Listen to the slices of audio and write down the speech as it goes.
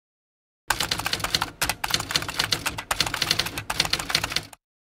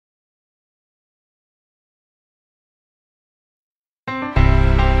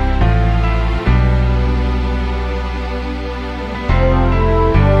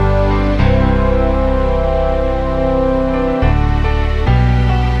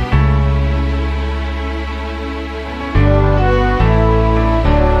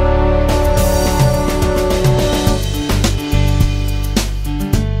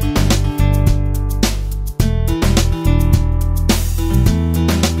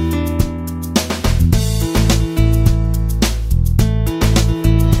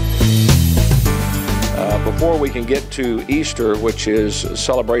can get to Easter, which is a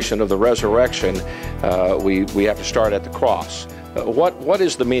celebration of the resurrection, we have to start at the cross. What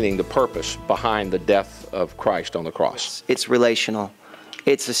is the meaning, the purpose behind the death of Christ on the cross? It's relational.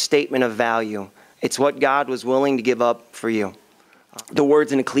 It's a statement of value. It's what God was willing to give up for you. The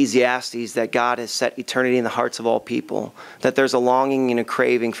words in Ecclesiastes that God has set eternity in the hearts of all people, that there's a longing and a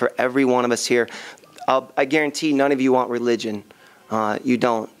craving for every one of us here. I guarantee none of you want religion. You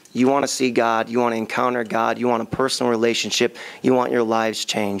don't. You want to see God. You want to encounter God. You want a personal relationship. You want your lives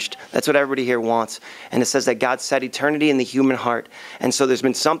changed. That's what everybody here wants. And it says that God set eternity in the human heart. And so there's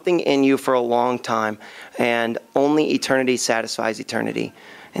been something in you for a long time, and only eternity satisfies eternity.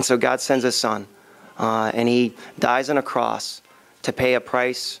 And so God sends His Son, and He dies on a cross to pay a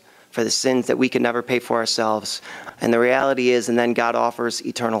price for the sins that we could never pay for ourselves. And the reality is, and then God offers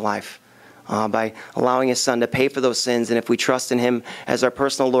eternal life by allowing His Son to pay for those sins. And if we trust in Him as our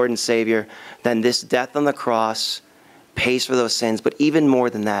personal Lord and Savior, then this death on the cross pays for those sins. But even more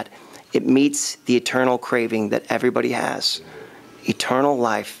than that, it meets the eternal craving that everybody has. Eternal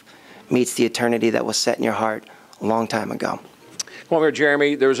life meets the eternity that was set in your heart a long time ago. Come over here,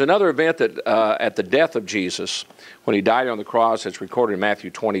 Jeremy. There was another event that at the death of Jesus, when He died on the cross, it's recorded in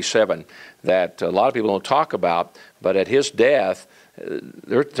Matthew 27, that a lot of people don't talk about, but at His death,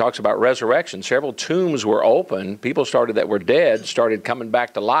 there talks about resurrection. Several tombs were open. People that were dead started coming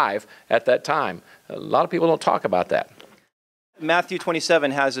back to life at that time. A lot of people don't talk about that. Matthew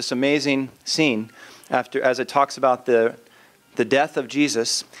 27 has this amazing scene as it talks about the death of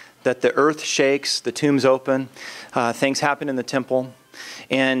Jesus, that the earth shakes, the tombs open, things happen in the temple.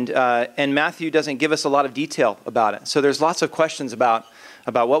 And Matthew doesn't give us a lot of detail about it. So there's lots of questions about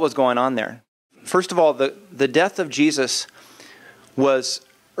what was going on there. First of all, the death of Jesus was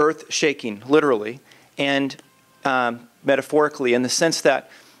earth-shaking, literally, and metaphorically, in the sense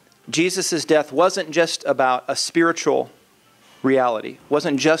that Jesus' death wasn't just about a spiritual reality,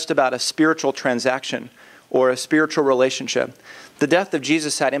 wasn't just about a spiritual transaction or a spiritual relationship. The death of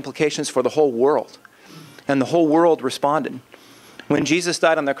Jesus had implications for the whole world, and the whole world responded. When Jesus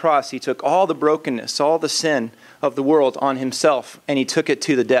died on the cross, He took all the brokenness, all the sin of the world on Himself, and He took it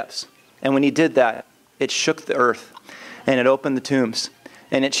to the depths. And when He did that, it shook the earth, and it opened the tombs,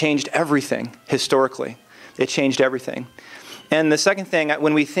 and it changed everything historically. It changed everything. And the second thing,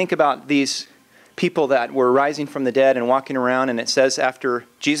 when we think about these people that were rising from the dead and walking around, and it says after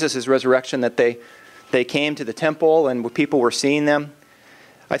Jesus' resurrection that they came to the temple and people were seeing them,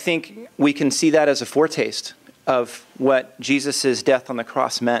 I think we can see that as a foretaste of what Jesus' death on the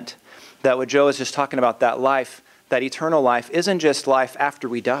cross meant. That what Joe is just talking about, that life, that eternal life, isn't just life after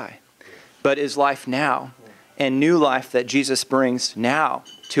we die, but is life now, and new life that Jesus brings now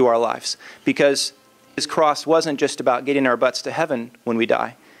to our lives. Because His cross wasn't just about getting our butts to heaven when we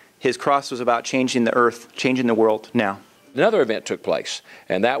die. His cross was about changing the earth, changing the world now. Another event took place,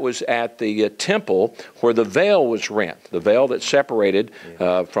 and that was at the temple where the veil was rent, the veil that separated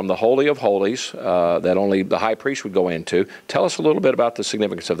from the Holy of Holies that only the high priest would go into. Tell us a little bit about the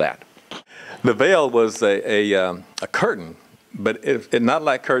significance of that. The veil was a curtain, but it not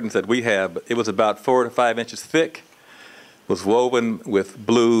like curtains that we have. It was about 4 to 5 inches thick, was woven with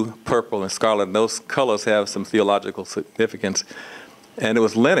blue, purple, and scarlet, and those colors have some theological significance. And it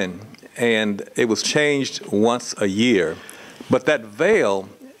was linen, and it was changed once a year. But that veil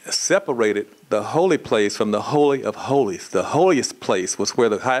separated the holy place from the Holy of Holies. The holiest place was where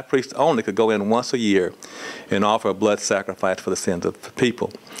the high priest only could go in once a year and offer a blood sacrifice for the sins of the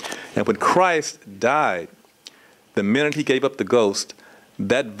people. And when Christ died, the minute He gave up the ghost,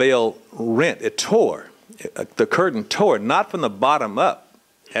 that veil rent, it tore. The curtain tore, not from the bottom up,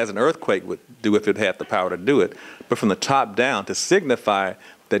 as an earthquake would do if it had the power to do it, but from the top down to signify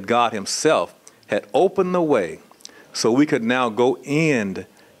that God Himself had opened the way so we could now go into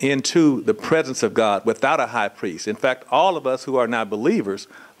the presence of God without a high priest. In fact, all of us who are now believers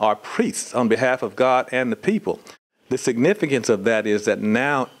are priests on behalf of God and the people. The significance of that is that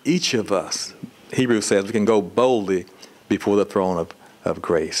now each of us, Hebrews says, we can go boldly before the throne of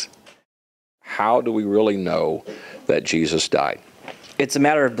grace. How do we really know that Jesus died? It's a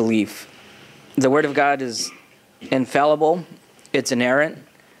matter of belief. The Word of God is infallible, it's inerrant,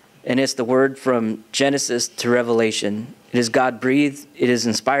 and it's the Word from Genesis to Revelation. It is God-breathed, it is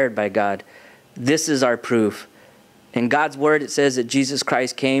inspired by God. This is our proof. In God's Word, it says that Jesus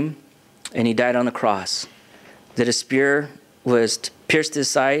Christ came and He died on the cross, that a spear was pierced His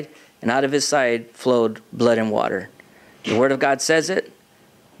side, and out of His side flowed blood and water. The Word of God says it,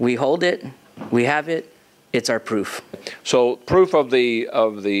 we hold it, we have it, it's our proof. So proof of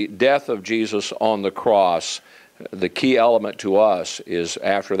the death of Jesus on the cross, the key element to us is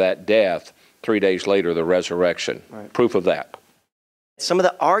after that death, 3 days later, the resurrection. Right. Proof of that. Some of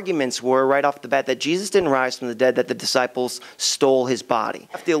the arguments were right off the bat that Jesus didn't rise from the dead, that the disciples stole his body. We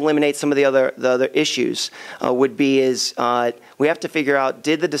have to eliminate some of the other issues. We have to figure out,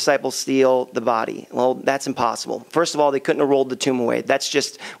 did the disciples steal the body? Well, that's impossible. First of all, they couldn't have rolled the tomb away. That's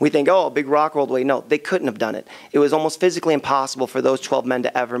just, we think, oh, a big rock rolled away. No, they couldn't have done it. It was almost physically impossible for those 12 men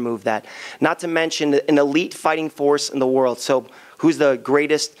to ever move that. Not to mention an elite fighting force in the world. So who's the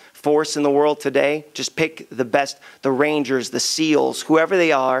greatest force in the world today? Just pick the best, the Rangers, the SEALs, whoever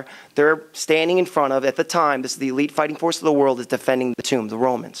they are, they're standing in front of, at the time, this is the elite fighting force of the world, is defending the tomb, the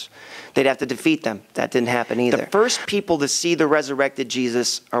Romans. They'd have to defeat them. That didn't happen either. The first people to see the resurrected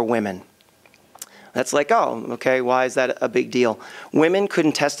Jesus are women. That's like, oh, okay, why is that a big deal? Women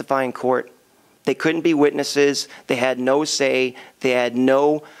couldn't testify in court. They couldn't be witnesses. They had no say. They had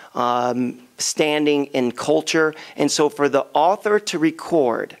no standing in culture. And so for the author to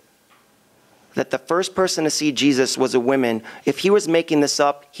record that the first person to see Jesus was a woman, if he was making this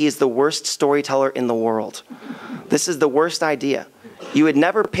up, he is the worst storyteller in the world. This is the worst idea. You would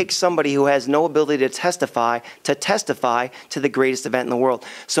never pick somebody who has no ability to testify to the greatest event in the world.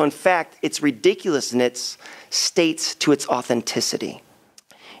 So in fact, it's ridiculous in its states to its authenticity.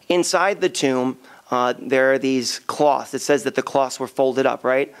 Inside the tomb, there are these cloths. It says that the cloths were folded up,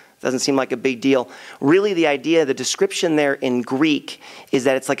 right? Doesn't seem like a big deal. Really, the idea, the description there in Greek is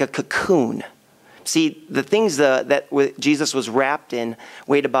that it's like a cocoon. See, the things that Jesus was wrapped in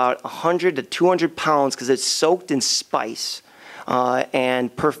weighed about 100 to 200 pounds because it's soaked in spice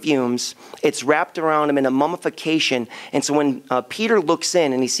and perfumes. It's wrapped around him in a mummification. And so when Peter looks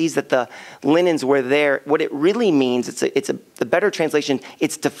in and he sees that the linens were there, what it really means, the better translation,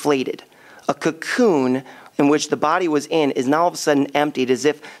 it's deflated. A cocoon in which the body was in is now all of a sudden emptied, as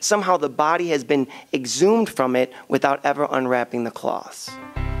if somehow the body has been exhumed from it without ever unwrapping the cloths.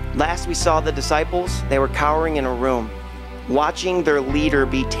 Last we saw the disciples, they were cowering in a room, watching their leader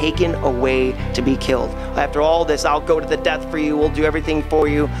be taken away to be killed. After all this, I'll go to the death for you, we'll do everything for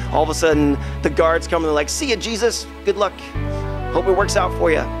you. All of a sudden, the guards come and they're like, see ya, Jesus, good luck. Hope it works out for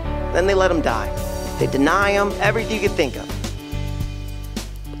you. Then they let him die. They deny him, everything you could think of.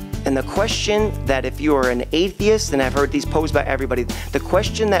 And the question that if you are an atheist, and I've heard these posed by everybody, the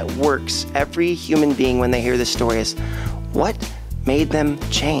question that works every human being when they hear this story is, what made them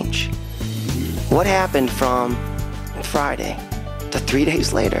change? What happened from Friday to 3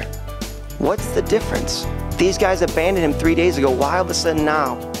 days later? What's the difference? These guys abandoned him 3 days ago. Why all of a sudden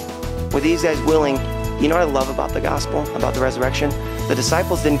now were these guys willing? You know what I love about the gospel, about the resurrection? The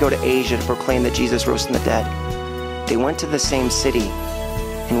disciples didn't go to Asia to proclaim that Jesus rose from the dead. They went to the same city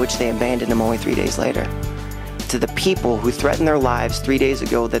in which they abandoned him only 3 days later. To the people who threatened their lives 3 days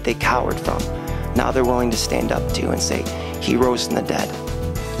ago that they cowered from, now they're willing to stand up to and say, he rose from the dead.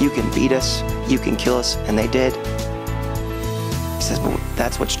 You can beat us, you can kill us, and they did. He says, well,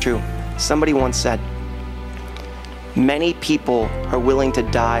 that's what's true. Somebody once said, many people are willing to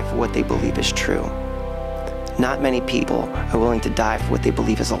die for what they believe is true. Not many people are willing to die for what they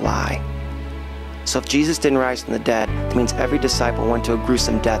believe is a lie. So if Jesus didn't rise from the dead, that means every disciple went to a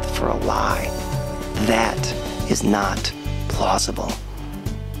gruesome death for a lie. That is not plausible.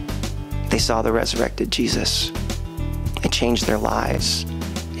 They saw the resurrected Jesus. It changed their lives.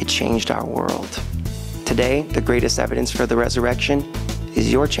 It changed our world. Today, the greatest evidence for the resurrection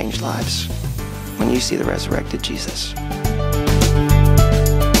is your changed lives when you see the resurrected Jesus.